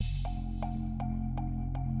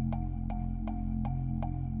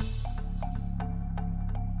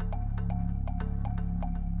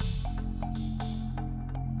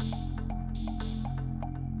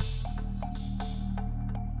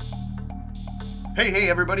Hey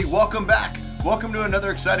everybody, welcome back. Welcome to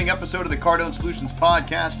another exciting episode of the Cardone Solutions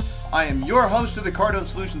Podcast. I am your host of the Cardone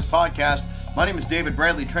Solutions Podcast. My name is David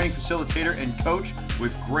Bradley, training facilitator and coach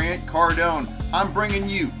with Grant Cardone. I'm bringing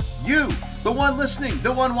you, the one listening,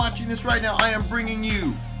 the one watching this right now, I am bringing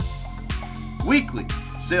you weekly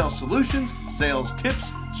sales solutions, sales tips,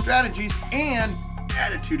 strategies, and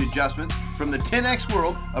attitude adjustments from the 10X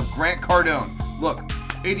world of Grant Cardone. Look,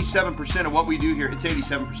 87% of what we do here, it's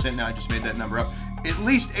 87% now, I just made that number up. At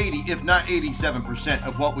least 80, if not 87%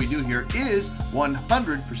 of what we do here is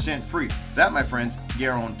 100% free. That, my friends,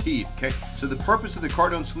 guaranteed, okay? So the purpose of the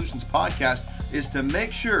Cardone Solutions Podcast is to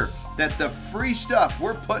make sure that the free stuff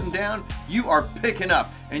we're putting down, you are picking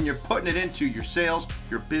up and you're putting it into your sales,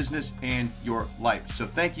 your business, and your life. So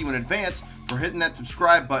thank you in advance for hitting that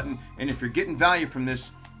subscribe button. And if you're getting value from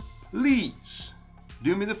this, please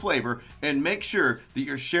do me the favor and make sure that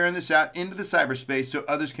you're sharing this out into the cyberspace so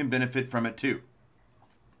others can benefit from it too.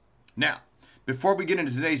 Now, before we get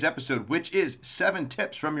into today's episode, which is 7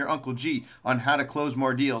 tips from your Uncle G on how to close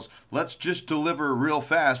more deals, let's just deliver real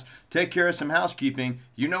fast, take care of some housekeeping.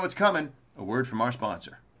 You know it's coming. A word from our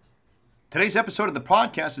sponsor. Today's episode of the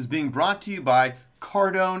podcast is being brought to you by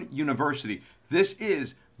Cardone University. This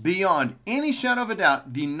is, beyond any shadow of a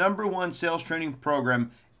doubt, the #1 sales training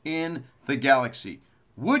program in the galaxy.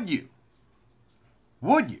 Would you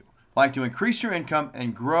like to increase your income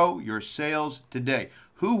and grow your sales today?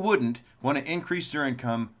 Who wouldn't want to increase their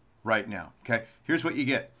income right now? Okay, here's what you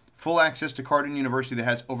get. Full access to Cardone University that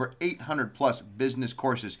has over 800 plus business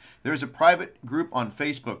courses. There's a private group on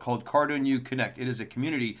Facebook called Cardone U Connect. It is a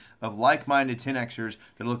community of like-minded 10Xers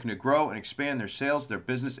that are looking to grow and expand their sales, their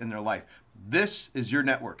business, and their life. This is your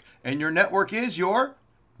network, and your network is your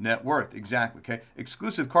net worth. Exactly, okay?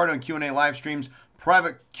 Exclusive Cardone Q&A live streams,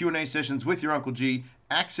 private Q&A sessions with your Uncle G,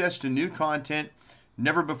 access to new content,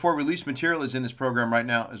 never before released material is in this program right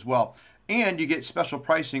now as well. And you get special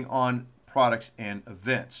pricing on products and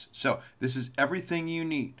events. So this is everything you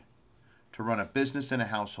need to run a business and a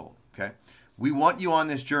household, okay? We want you on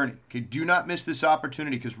this journey, okay? Do not miss this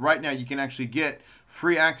opportunity because right now you can actually get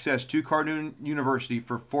free access to Cardone University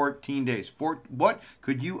for 14 days. What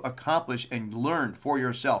could you accomplish and learn for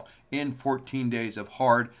yourself in 14 days of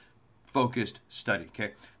hard, focused study,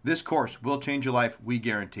 okay? This course will change your life. We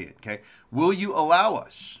guarantee it, okay? Will you allow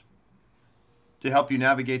us to help you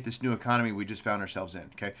navigate this new economy we just found ourselves in,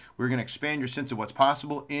 okay? We're going to expand your sense of what's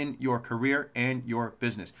possible in your career and your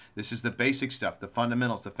business. This is the basic stuff, the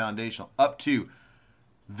fundamentals, the foundational, up to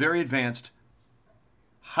very advanced,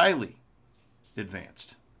 highly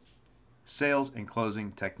advanced sales and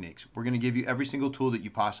closing techniques. We're going to give you every single tool that you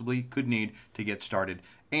possibly could need to get started.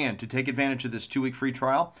 And to take advantage of this 2-week free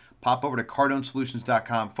trial, pop over to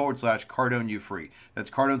cardonesolutions.com/CardoneU-free. That's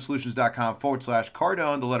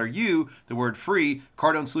cardonesolutions.com/Cardone, the letter U, the word free,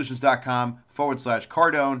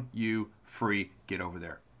 cardonesolutions.com/CardoneU-free. Get over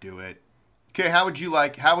there. Do it. Okay, how would you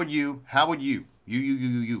like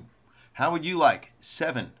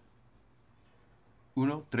 7?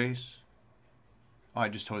 Uno, tres. Oh, I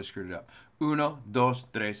just totally screwed it up. 1, 2,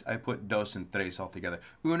 3. I put dos and tres all together.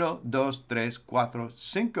 1, 2, 3, 4, 5,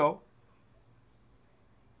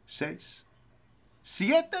 6,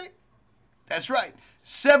 7. That's right.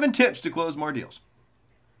 7 tips to close more deals.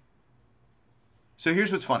 So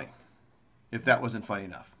here's what's funny, if that wasn't funny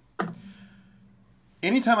enough.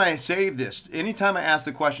 Anytime I save this, anytime I ask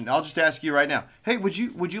the question, I'll just ask you right now, hey, would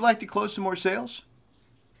you like to close some more sales?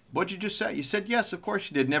 What'd you just say? You said yes, of course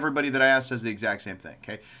you did. And everybody that I asked says the exact same thing,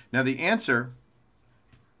 okay? Now the answer,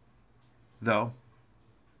 though,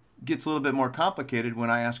 gets a little bit more complicated when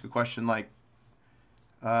I ask a question like,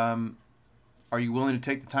 are you willing to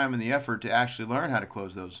take the time and the effort to actually learn how to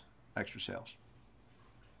close those extra sales?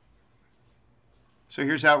 So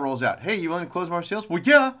here's how it rolls out. Hey, you willing to close more sales? Well,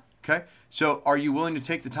 yeah. Okay. So are you willing to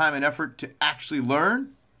take the time and effort to actually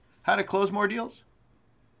learn how to close more deals?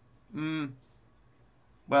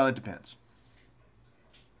 Well, it depends.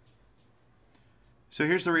 So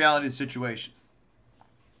here's the reality of the situation.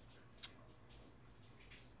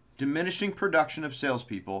 Diminishing production of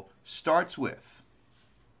salespeople starts with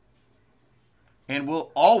and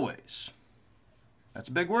will always, that's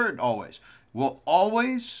a big word, always, will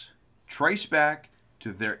always trace back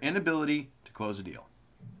to their inability to close a deal.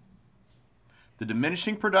 The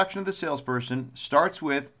diminishing production of the salesperson starts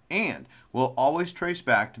with and will always trace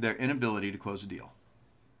back to their inability to close a deal.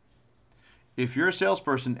 If you're a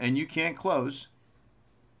salesperson and you can't close,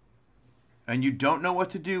 and you don't know what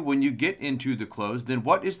to do when you get into the close, then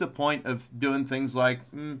what is the point of doing things like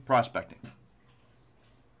prospecting?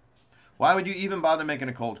 Why would you even bother making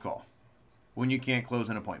a cold call when you can't close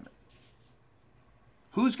an appointment?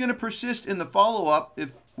 Who's going to persist in the follow-up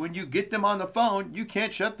if when you get them on the phone, you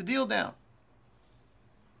can't shut the deal down?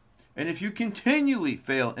 And if you continually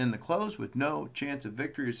fail in the close with no chance of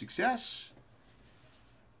victory or success,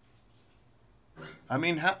 I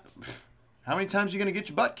mean, how many times are you going to get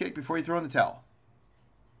your butt kicked before you throw in the towel?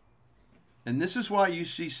 And this is why you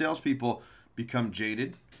see salespeople become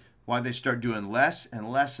jaded, why they start doing less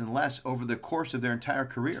and less and less over the course of their entire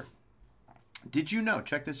career. Did you know,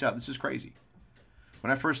 check this out, this is crazy. When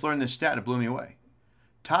I first learned this stat, it blew me away.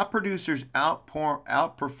 Top producers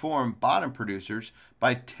outperform bottom producers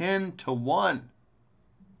by 10 to 1.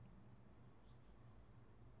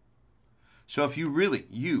 So if you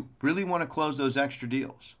really want to close those extra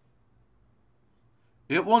deals,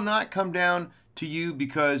 it will not come down to you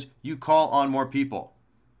because you call on more people.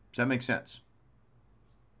 Does that make sense?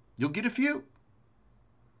 You'll get a few,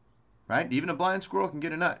 right? Even a blind squirrel can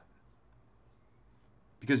get a nut.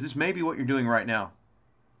 Because this may be what you're doing right now.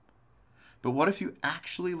 But what if you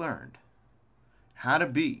actually learned how to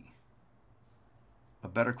be a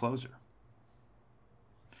better closer?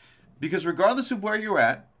 Because regardless of where you're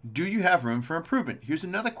at, do you have room for improvement? Here's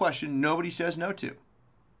another question nobody says no to.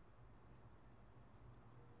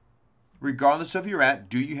 Regardless of where you're at,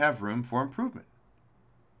 do you have room for improvement?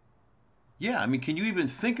 Yeah, I mean, can you even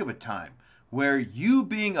think of a time where you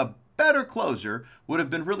being a better closer would have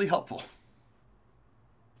been really helpful?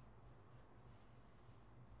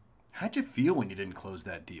 How'd you feel when you didn't close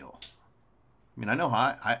that deal? I mean, I know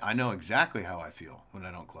how I know exactly how I feel when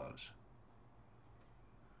I don't close.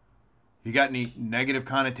 You got any negative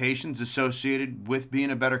connotations associated with being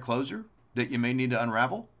a better closer that you may need to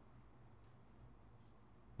unravel?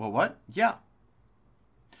 Well, what? Yeah.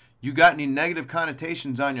 You got any negative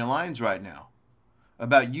connotations on your lines right now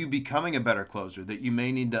about you becoming a better closer that you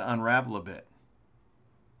may need to unravel a bit?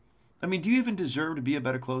 I mean, do you even deserve to be a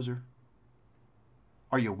better closer?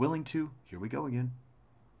 Are you willing to? Here we go again.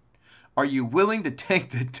 Are you willing to take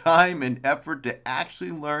the time and effort to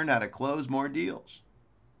actually learn how to close more deals?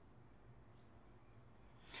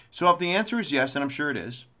 So if the answer is yes, and I'm sure it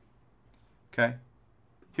is, okay,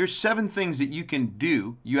 here's 7 things that you can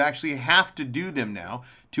do. You actually have to do them now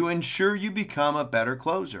to ensure you become a better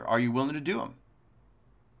closer. Are you willing to do them?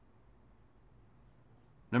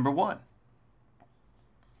 Number 1,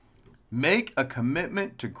 make a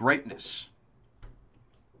commitment to greatness.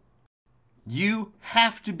 You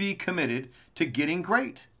have to be committed to getting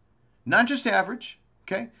great, not just average,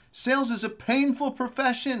 okay? Sales is a painful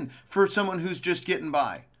profession for someone who's just getting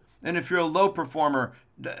by. And if you're a low performer,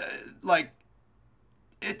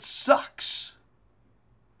 it sucks.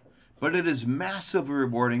 But it is massively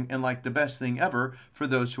rewarding and like the best thing ever for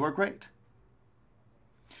those who are great.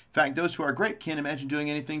 In fact, those who are great can't imagine doing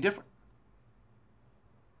anything different.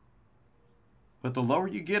 But the lower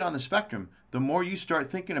you get on the spectrum, the more you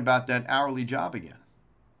start thinking about that hourly job again.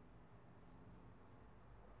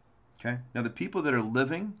 Okay? Now, the people that are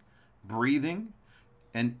living, breathing,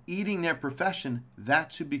 and eating their profession,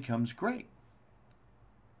 that's who becomes great.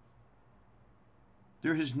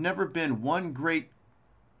 There has never been one great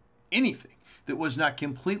anything that was not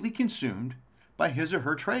completely consumed by his or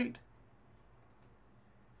her trade.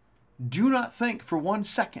 Do not think for 1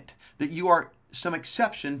 second that you are some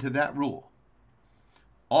exception to that rule.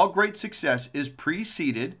 All great success is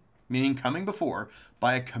preceded, meaning coming before,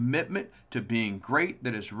 by a commitment to being great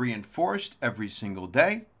that is reinforced every single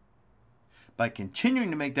day, by continuing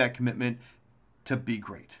to make that commitment to be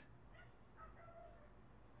great.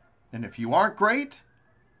 And if you aren't great,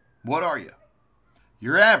 what are you?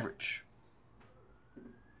 You're average.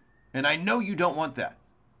 And I know you don't want that.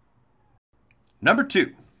 Number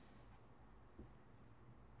 2,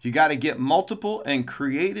 you got to get multiple and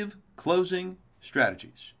creative closing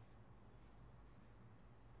strategies.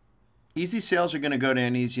 Easy sales are going to go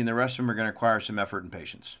down easy, and the rest of them are going to require some effort and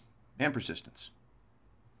patience and persistence.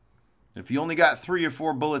 If you only got 3 or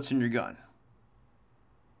 4 bullets in your gun,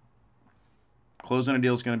 closing a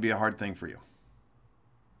deal is going to be a hard thing for you.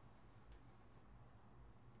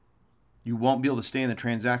 You won't be able to stay in the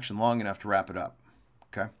transaction long enough to wrap it up.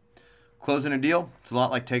 Okay? Closing a deal, it's a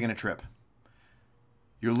lot like taking a trip.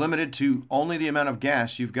 You're limited to only the amount of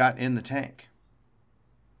gas you've got in the tank.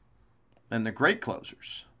 And the great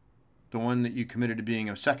closers, the one that you committed to being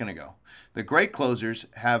a second ago, the great closers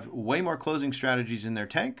have way more closing strategies in their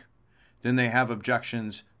tank than they have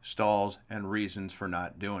objections, stalls, and reasons for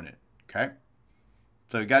not doing it. Okay?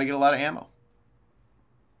 So you got to get a lot of ammo.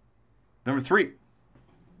 Number 3,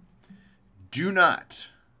 do not,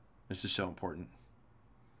 this is so important.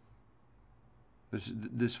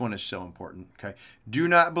 This one is so important, okay? Do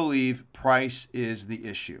not believe price is the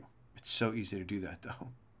issue. It's so easy to do that, though.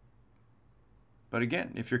 But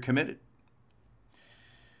again, if you're committed.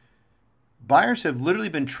 Buyers have literally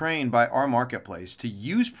been trained by our marketplace to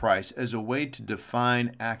use price as a way to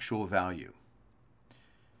define actual value.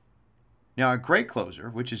 Now, a great closer,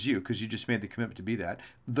 which is you, because you just made the commitment to be that,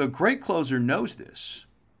 the great closer knows this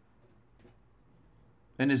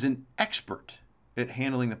and is an expert at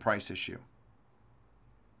handling the price issue.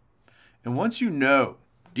 And once you know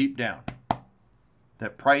deep down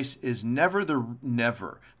that price is never the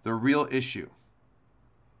real issue,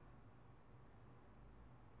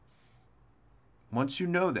 once you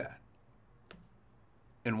know that,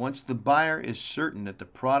 and once the buyer is certain that the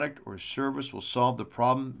product or service will solve the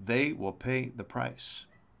problem, they will pay the price.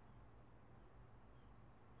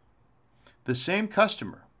 The same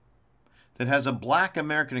customer that has a black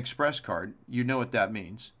American Express card, you know what that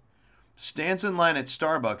means, stands in line at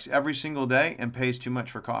Starbucks every single day and pays too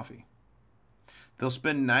much for coffee. They'll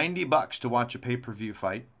spend $90 to watch a pay-per-view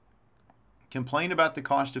fight, complain about the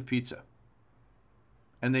cost of pizza,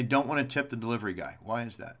 and they don't want to tip the delivery guy. Why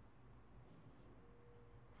is that?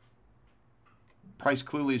 Price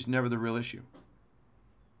clearly is never the real issue.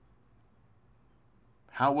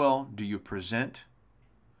 How well do you present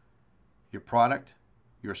your product?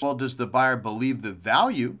 Well, does the buyer believe the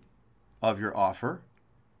value of your offer?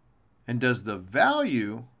 And does the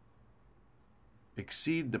value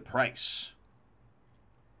exceed the price?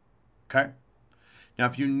 Okay? Now,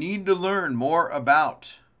 if you need to learn more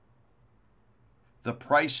about the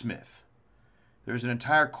price myth, there's an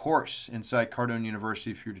entire course inside Cardone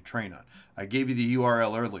University for you to train on. I gave you the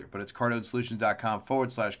URL earlier, but it's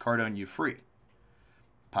cardonesolutions.com/CardoneUFree.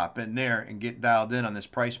 Pop in there and get dialed in on this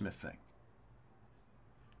price myth thing.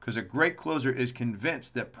 Because a great closer is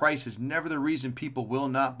convinced that price is never the reason people will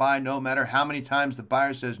not buy, no matter how many times the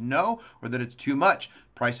buyer says no or that it's too much.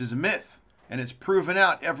 Price is a myth, and it's proven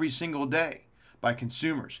out every single day by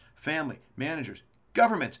consumers, family, managers,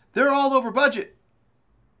 governments. They're all over budget.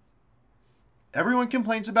 Everyone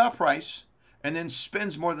complains about price and then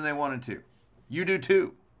spends more than they wanted to. You do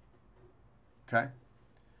too. Okay?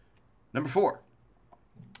 Number 4,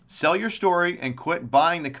 sell your story and quit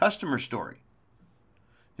buying the customer story.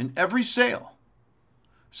 In every sale,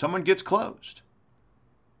 someone gets closed.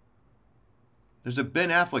 There's a Ben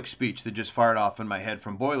Affleck speech that just fired off in my head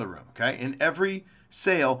from Boiler Room. Okay? In every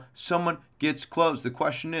sale, someone gets closed. The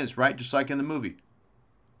question is, right, just like in the movie,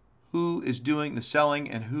 who is doing the selling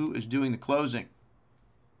and who is doing the closing?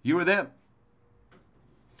 You or them?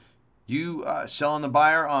 You selling the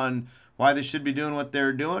buyer on why they should be doing what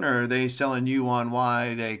they're doing, or are they selling you on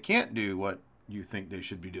why they can't do what you think they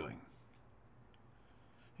should be doing?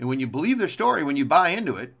 And when you believe their story, when you buy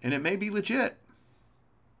into it, and it may be legit,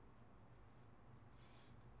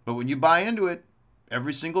 but when you buy into it,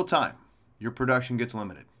 every single time, your production gets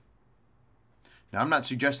limited. Now, I'm not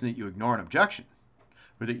suggesting that you ignore an objection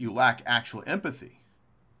or that you lack actual empathy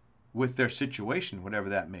with their situation, whatever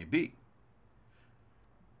that may be.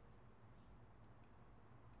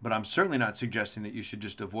 But I'm certainly not suggesting that you should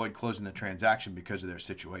just avoid closing the transaction because of their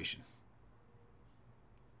situation.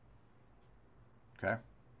 Okay?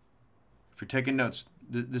 If you're taking notes,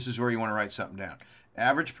 this is where you want to write something down.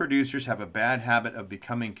 Average producers have a bad habit of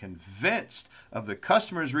becoming convinced of the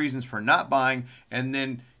customer's reasons for not buying, and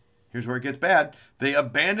then, here's where it gets bad, they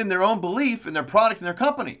abandon their own belief in their product and their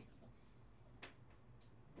company.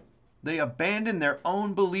 They abandon their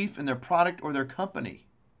own belief in their product or their company.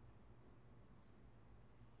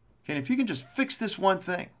 Okay, and if you can just fix this one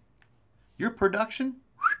thing, your production,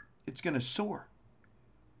 it's going to soar.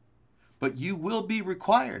 But you will be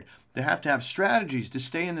required to have strategies to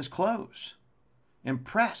stay in this close.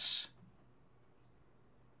 Impress.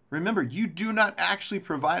 Remember, you do not actually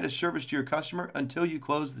provide a service to your customer until you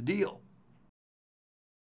close the deal.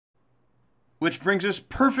 Which brings us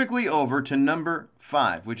perfectly over to number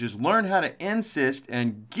 5, which is learn how to insist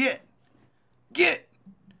and get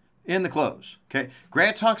in the close. Okay?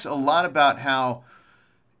 Grant talks a lot about how,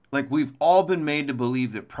 like, we've all been made to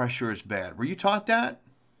believe that pressure is bad. Were you taught that?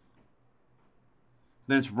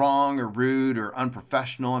 That it's wrong or rude or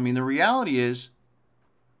unprofessional? I mean, the reality is,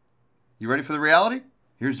 you ready for the reality?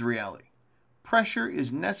 Here's the reality. Pressure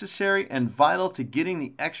is necessary and vital to getting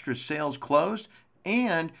the extra sales closed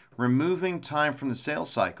and removing time from the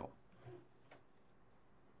sales cycle.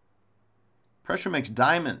 Pressure makes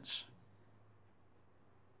diamonds.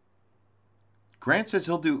 Grant says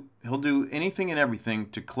he'll do anything and everything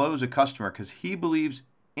to close a customer because he believes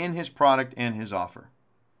in his product and his offer.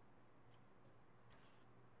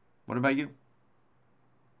 What about you?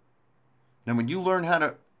 Now, when you learn how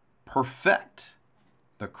to perfect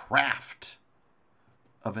the craft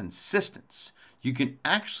of insistence, you can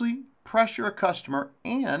actually pressure a customer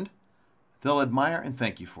and they'll admire and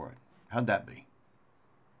thank you for it. How'd that be?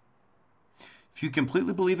 If you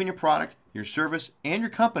completely believe in your product, your service, and your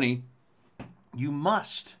company, you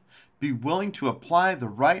must be willing to apply the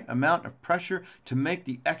right amount of pressure to make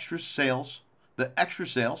the extra sales.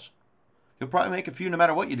 You'll probably make a few no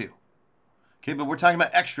matter what you do. Okay, but we're talking about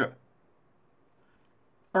extra.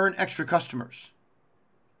 Earn extra customers.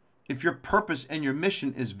 If your purpose and your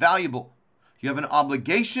mission is valuable, you have an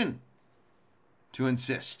obligation to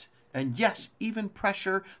insist, and yes, even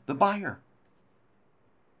pressure the buyer.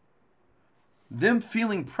 Them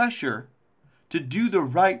feeling pressure to do the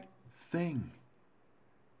right thing.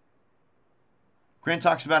 Grant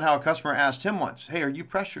talks about how a customer asked him once, "Hey, are you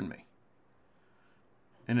pressuring me?"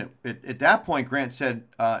 And at that point, Grant said,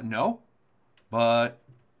 "No, but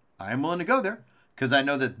I am willing to go there because I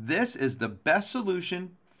know that this is the best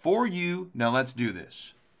solution for you. Now let's do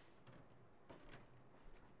this."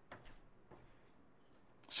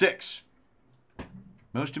 6,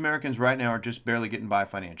 most Americans right now are just barely getting by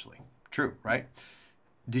financially. True, right?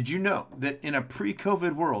 Did you know that in a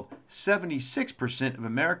pre-COVID world, 76% of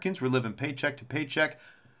Americans were living paycheck to paycheck?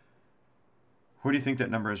 Where do you think that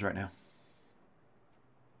number is right now?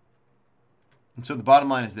 And so the bottom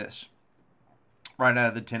line is this, right out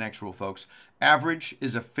of the 10X rule, folks. Average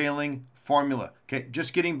is a failing formula. Okay,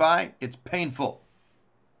 just getting by, it's painful.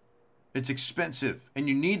 It's expensive, and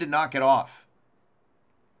you need to knock it off.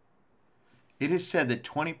 It is said that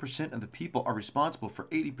 20% of the people are responsible for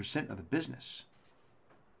 80% of the business.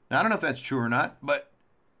 Now, I don't know if that's true or not, but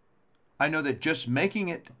I know that just making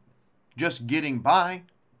it, just getting by,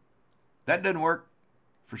 that doesn't work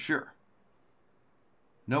for sure.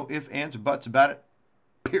 No ifs, ands, or buts about it,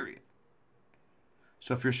 period.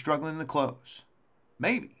 So if you're struggling to close,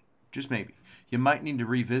 maybe, just maybe, you might need to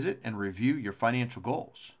revisit and review your financial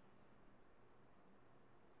goals.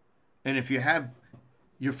 And if you have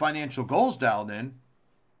your financial goals dialed in,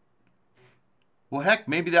 well, heck,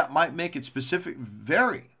 maybe that might make it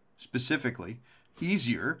very specifically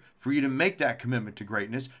easier for you to make that commitment to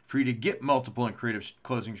greatness, for you to get multiple and creative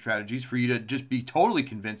closing strategies, for you to just be totally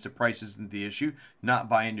convinced that price isn't the issue, not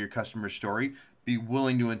buy into your customer's story, be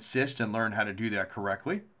willing to insist and learn how to do that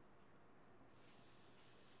correctly.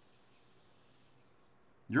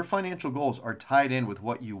 Your financial goals are tied in with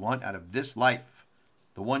what you want out of this life.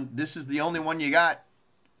 This is the only one you got.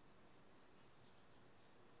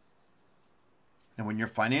 And when your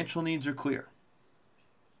financial needs are clear,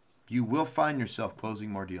 you will find yourself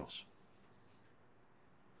closing more deals.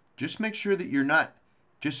 Just make sure that you're not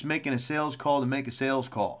just making a sales call to make a sales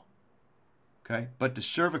call, okay? But to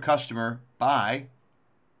serve a customer by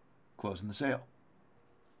closing the sale.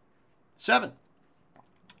 7,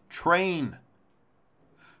 train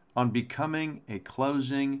on becoming a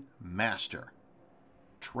closing master.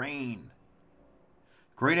 Train.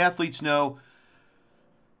 Great athletes know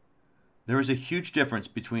there is a huge difference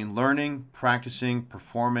between learning, practicing,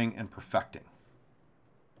 performing, and perfecting.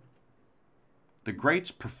 The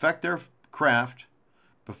greats perfect their craft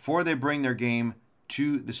before they bring their game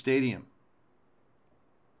to the stadium.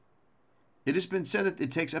 It has been said that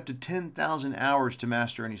it takes up to 10,000 hours to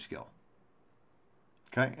master any skill.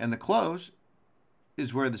 Okay? And the close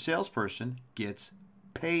is where the salesperson gets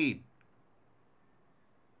paid.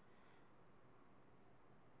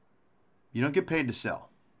 You don't get paid to sell.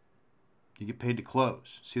 You get paid to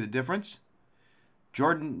close. See the difference?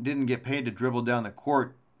 Jordan didn't get paid to dribble down the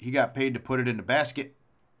court. He got paid to put it in the basket.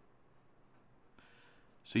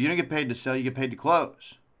 So you don't get paid to sell, you get paid to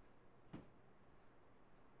close.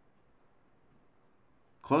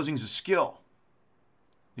 Closing's a skill.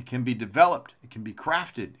 It can be developed. It can be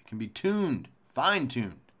crafted. It can be tuned,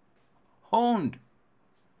 fine-tuned, honed.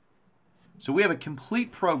 So we have a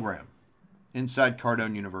complete program inside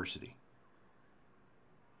Cardone University.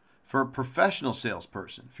 For a professional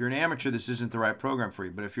salesperson, if you're an amateur, this isn't the right program for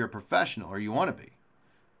you. But if you're a professional, or you want to be,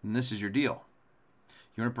 then this is your deal.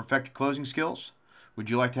 You want to perfect your closing skills? Would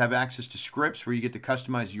you like to have access to scripts where you get to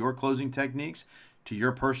customize your closing techniques to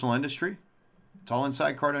your personal industry? It's all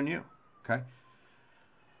inside Cardone U, okay?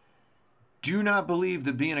 Do not believe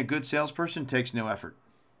that being a good salesperson takes no effort.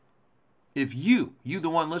 If you the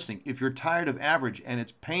one listening, if you're tired of average and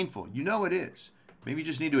it's painful, you know it is. Maybe you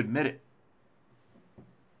just need to admit it.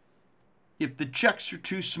 If the checks are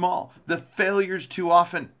too small, the failures too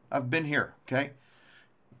often, I've been here, okay?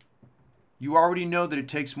 You already know that it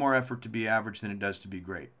takes more effort to be average than it does to be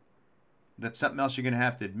great. That's something else you're going to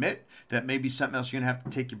have to admit. That may be something else you're going to have to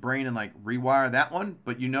take your brain and like rewire that one,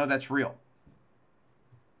 but you know that's real.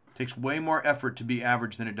 It takes way more effort to be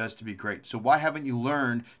average than it does to be great. So why haven't you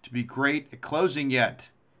learned to be great at closing yet?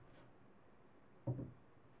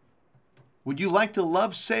 Would you like to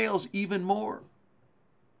love sales even more?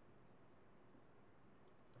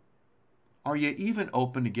 Are you even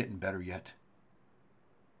open to getting better yet?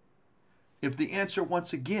 If the answer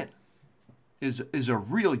once again is a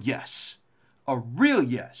real yes,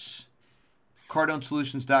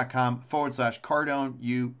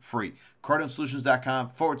 CardoneSolutions.com/CardoneU free.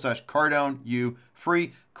 CardoneSolutions.com/CardoneU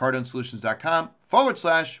free. CardoneSolutions.com/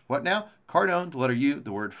 what now? Cardone, the letter U,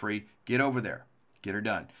 the word free. Get over there. Get her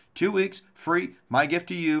done. 2 weeks free. My gift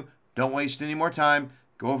to you. Don't waste any more time.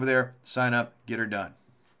 Go over there, sign up, get her done.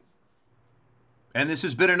 And this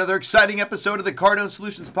has been another exciting episode of the Cardone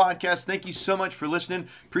Solutions Podcast. Thank you so much for listening.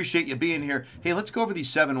 Appreciate you being here. Hey, let's go over these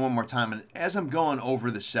 7 one more time. And as I'm going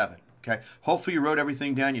over the 7, okay, hopefully you wrote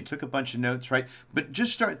everything down. You took a bunch of notes, right? But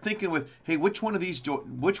just start thinking with, hey, which one of these do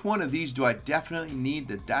I definitely need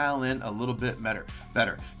to dial in a little bit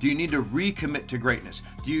better? Do you need to recommit to greatness?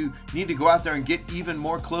 Do you need to go out there and get even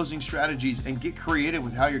more closing strategies and get creative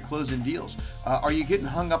with how you're closing deals? Are you getting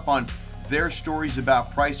hung up on their stories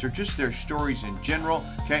about price or just their stories in general?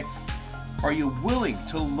 Okay, are you willing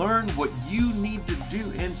to learn what you need to do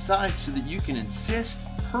inside so that you can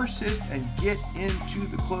persist and get into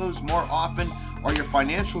the close more often? Are your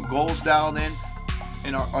financial goals dialed in,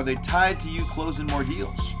 and are they tied to you closing more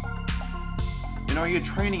deals? And are you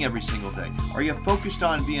training every single day? Are you focused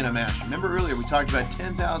on being a master? Remember earlier we talked about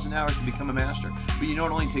 10,000 hours to become a master, but you know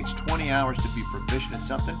it only takes 20 hours to be proficient at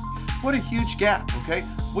something? What a huge gap, okay?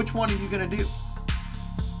 Which one are you going to do?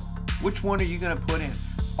 Which one are you going to put in?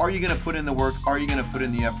 Are you going to put in the work? Are you going to put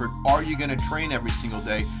in the effort? Are you going to train every single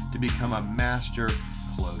day to become a master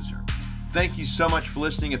closer? Thank you so much for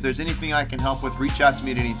listening. If there's anything I can help with, reach out to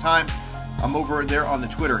me at any time. I'm over there on the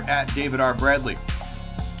Twitter at David R. Bradley.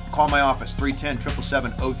 Call my office,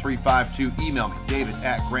 310-777-0352. Email me,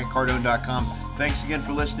 david@grantcardone.com. Thanks again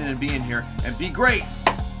for listening and being here. And be great,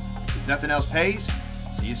 because nothing else pays.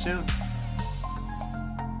 See you soon.